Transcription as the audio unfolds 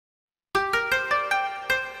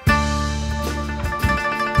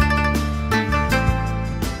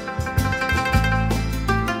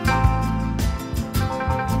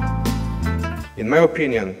In my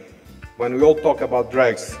opinion, when we all talk about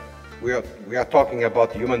drugs, we are talking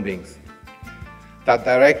about human beings that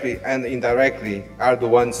directly and indirectly are the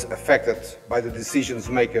ones affected by the decisions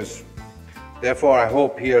makers. Therefore, I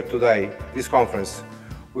hope here today, this conference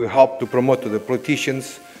will help to promote to the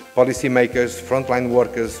politicians, policymakers, frontline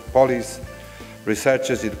workers, police,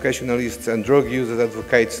 researchers, educationalists and drug users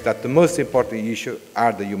advocates that the most important issue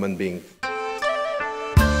are the human beings.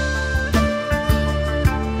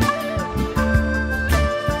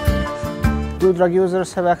 Do drug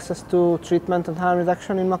users have access to treatment and harm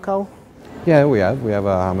reduction in Macau? Yeah, we have. We have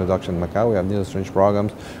a harm reduction in Macau. We have needle syringe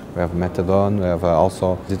programs. We have methadone. We have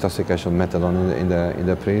also detoxification methadone in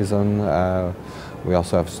the prison. We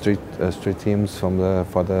also have street teams for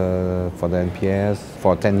the NPS.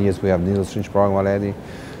 For 10 years, we have needle syringe program already.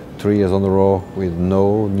 3 years on the row with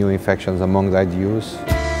no new infections among the IDUs.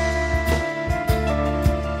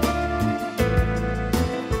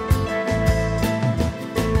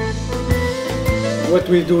 What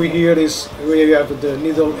we do here is we have the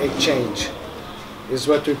needle exchange. Is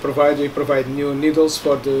what we provide. We provide new needles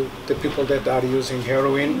for the people that are using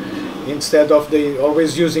heroin. Instead of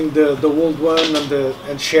always using the old one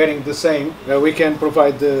and sharing the same, we can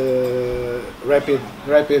provide the rapid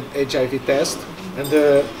HIV test,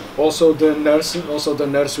 and also the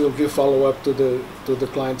nurse will give follow-up to the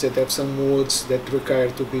clients that have some wounds that require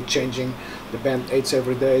to be changing the band-aids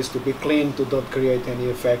every day, to be clean, to not create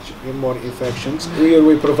any more infections. Here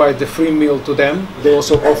we provide the free meal to them. They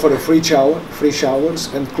also offer a free showers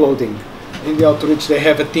and clothing. In the outreach they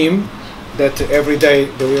have a team that every day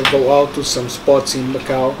they will go out to some spots in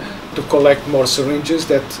Macau to collect more syringes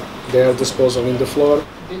that they are disposal in the floor.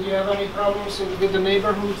 Did you have any problems with the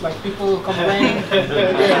neighborhood, like people complaining?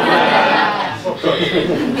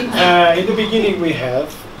 In the beginning we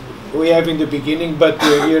have in the beginning, but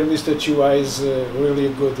here Mr. Chua is really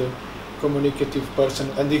a good communicative person,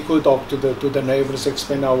 and he could talk to the neighbors,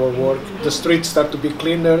 explain our work. The streets start to be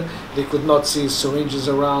cleaner, they could not see syringes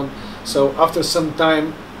around, so after some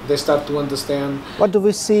time they start to understand. What do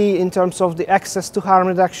we see in terms of the access to harm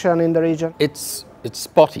reduction in the region? It's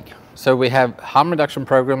spotty. So we have harm reduction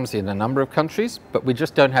programs in a number of countries, but we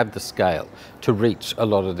just don't have the scale to reach a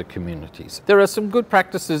lot of the communities. There are some good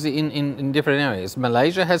practices in different areas.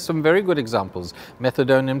 Malaysia has some very good examples.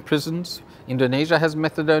 Methadone in prisons. Indonesia has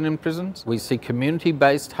methadone in prisons. We see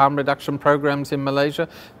community-based harm reduction programs in Malaysia.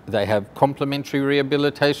 They have complementary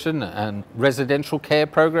rehabilitation and residential care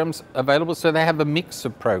programs available, so they have a mix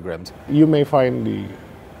of programs. You may find the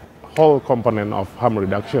whole component of harm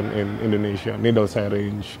reduction in Indonesia, needle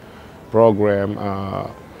syringe program,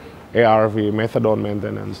 ARV, methadone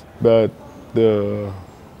maintenance. But the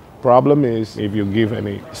problem is if you give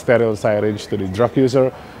any sterile syringe to the drug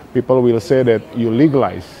user, people will say that you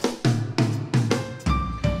legalize.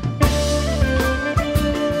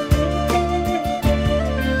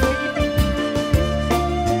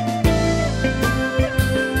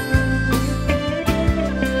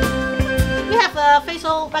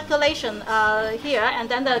 Facial recognition here, and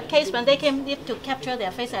then the case when they need to capture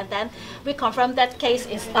their face, and then we confirm that case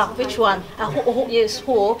is which one, who is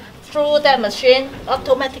who. Through that machine,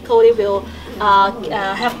 automatically will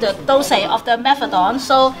have the dosage of the methadone.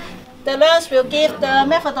 So the nurse will give the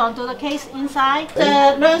methadone to the case inside.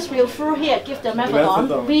 The nurse will through here give the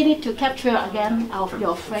methadone. We need to capture again of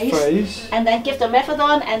your face. And then give the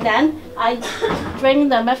methadone, and then I drink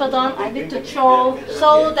the methadone. I need to throw,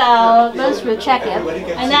 so the nurse will check it.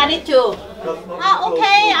 And I need to,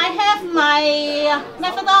 okay, I have my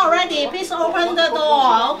methadone already. Please open the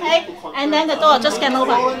door, okay? And then the door just can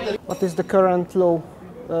open. What is the current law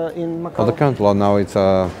in Macau? Well, the current law now, it's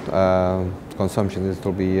consumption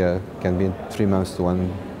can be 3 months to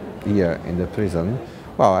 1 year in the prison.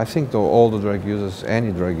 Well, I think all the drug users,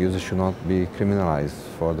 any drug user, should not be criminalized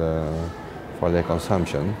for their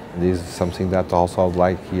consumption. This is something that also I would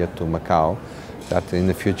like here to Macau, that in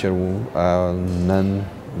the future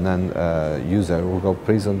user will go to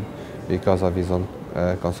prison because of his own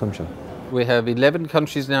consumption. We have 11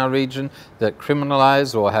 countries in our region that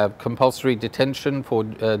criminalize or have compulsory detention for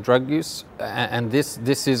drug use, and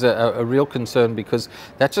this is a real concern because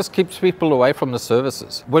that just keeps people away from the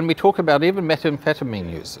services. When we talk about even methamphetamine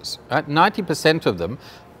users, 90% of them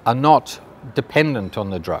are not dependent on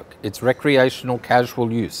the drug. It's recreational,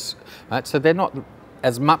 casual use. Right? So they're not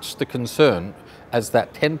as much the concern as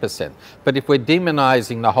that 10%. But if we're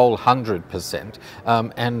demonizing the whole 100%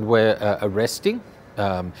 and we're arresting,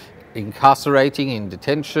 incarcerating in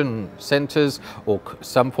detention centres or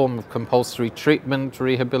some form of compulsory treatment,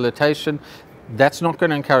 rehabilitation, that's not going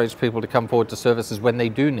to encourage people to come forward to services when they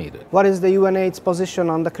do need it. What is the UNAIDS position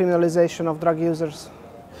on the criminalization of drug users?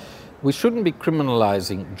 We shouldn't be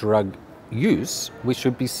criminalizing drug use. We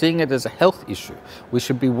should be seeing it as a health issue. We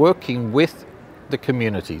should be working with the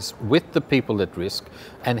communities, with the people at risk,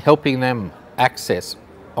 and helping them access,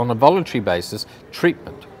 on a voluntary basis,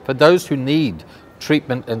 treatment for those who need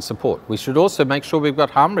treatment and support. We should also make sure we've got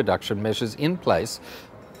harm reduction measures in place,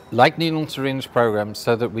 like needle and syringe programs,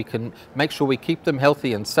 so that we can make sure we keep them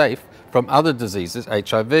healthy and safe from other diseases,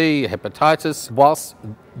 HIV, hepatitis, whilst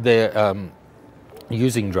they're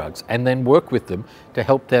using drugs, and then work with them to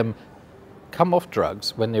help them come off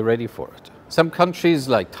drugs when they're ready for it. Some countries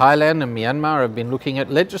like Thailand and Myanmar have been looking at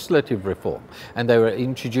legislative reform, and they were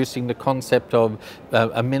introducing the concept of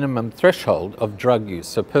a minimum threshold of drug use,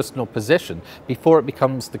 so personal possession, before it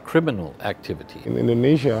becomes the criminal activity. In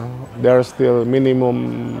Indonesia, there is still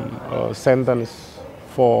minimum sentence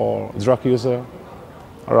for drug user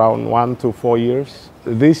around 1 to 4 years.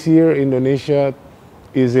 This year, Indonesia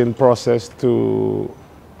is in process to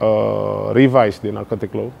revise the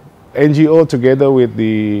narcotic law. NGO, together with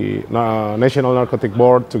the National Narcotic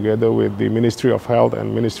Board, together with the Ministry of Health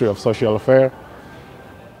and Ministry of Social Affairs,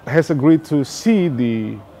 has agreed to see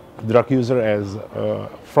the drug user as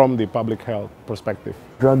from the public health perspective.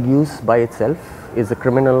 Drug use by itself is a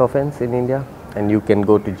criminal offense in India, and you can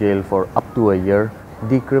go to jail for up to a year.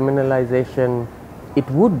 Decriminalization, it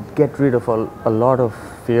would get rid of a lot of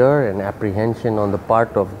fear and apprehension on the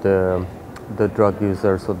part of the drug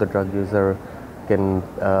user, so the drug user can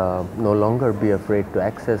no longer be afraid to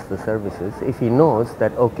access the services if he knows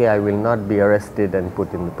that, okay, I will not be arrested and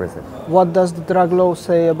put in the prison. What does the drug law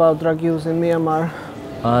say about drug use in Myanmar?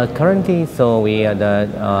 Currently, so we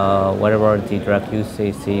are whatever the drug use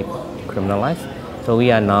is criminalized. So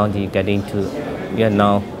we are now we are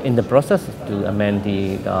now in the process to amend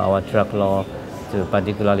our drug law, to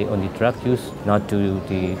particularly on the drug use, not to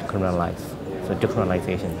decriminalize. So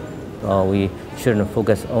decriminalization. We shouldn't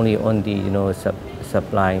focus only on the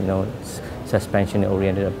supply,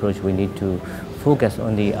 suspension-oriented approach. We need to focus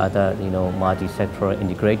on the other multi-sectoral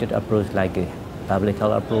integrated approach, like a public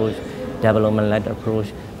health approach, development-led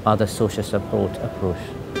approach, other social support approach.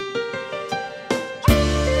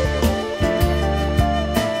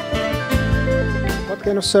 What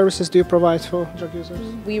kind of services do you provide for drug users?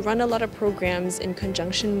 We run a lot of programs in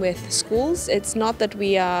conjunction with schools. It's not that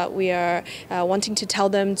we are wanting to tell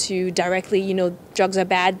them to directly, drugs are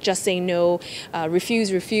bad, just say no, refuse,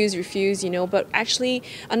 but actually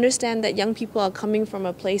understand that young people are coming from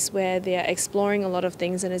a place where they are exploring a lot of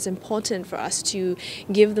things, and it's important for us to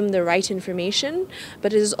give them the right information.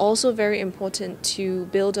 But it is also very important to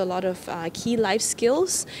build a lot of key life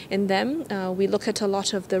skills in them. We look at a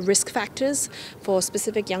lot of the risk factors for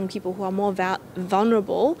specific young people who are more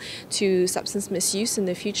vulnerable to substance misuse in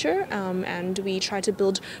the future, and we try to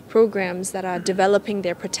build programs that are developing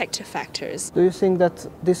their protective factors. Do you think that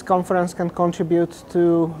this conference can contribute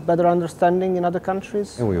to better understanding in other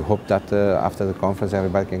countries? And we hope that after the conference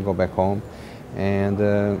everybody can go back home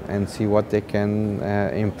and see what they can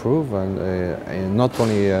improve, and not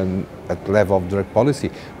only at the level of drug policy,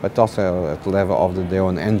 but also at the level of their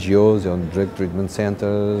own NGOs, their own drug treatment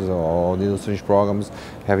centers, or needle syringe programs,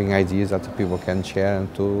 having ideas that people can share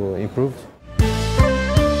and to improve.